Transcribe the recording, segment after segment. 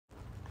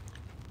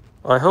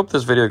I hope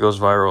this video goes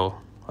viral.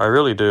 I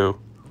really do.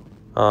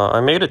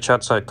 I made a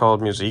chat site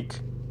called Musique,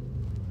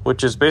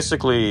 which is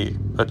basically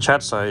a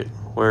chat site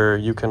where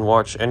you can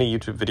watch any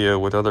YouTube video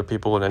with other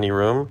people in any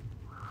room.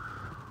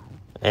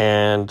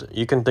 And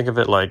you can think of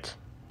it like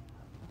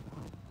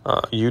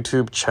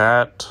YouTube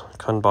chat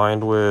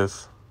combined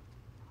with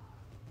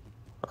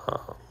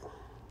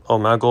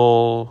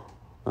Omegle,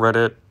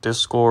 Reddit,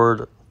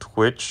 Discord,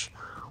 Twitch,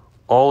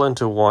 all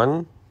into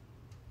one,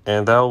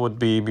 and that would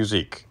be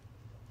Musique.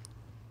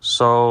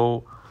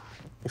 So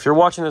if you're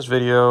watching this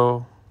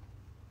video,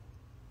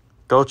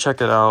 go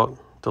check it out.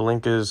 The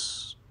link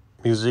is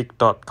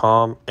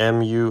musique.com,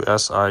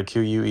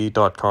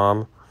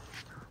 musique.com.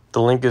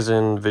 The link is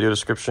in video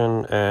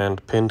description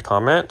and pinned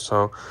comment.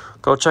 So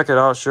go check it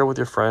out, share it with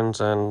your friends,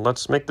 and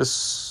let's make this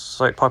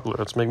site popular.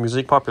 Let's make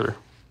musique popular.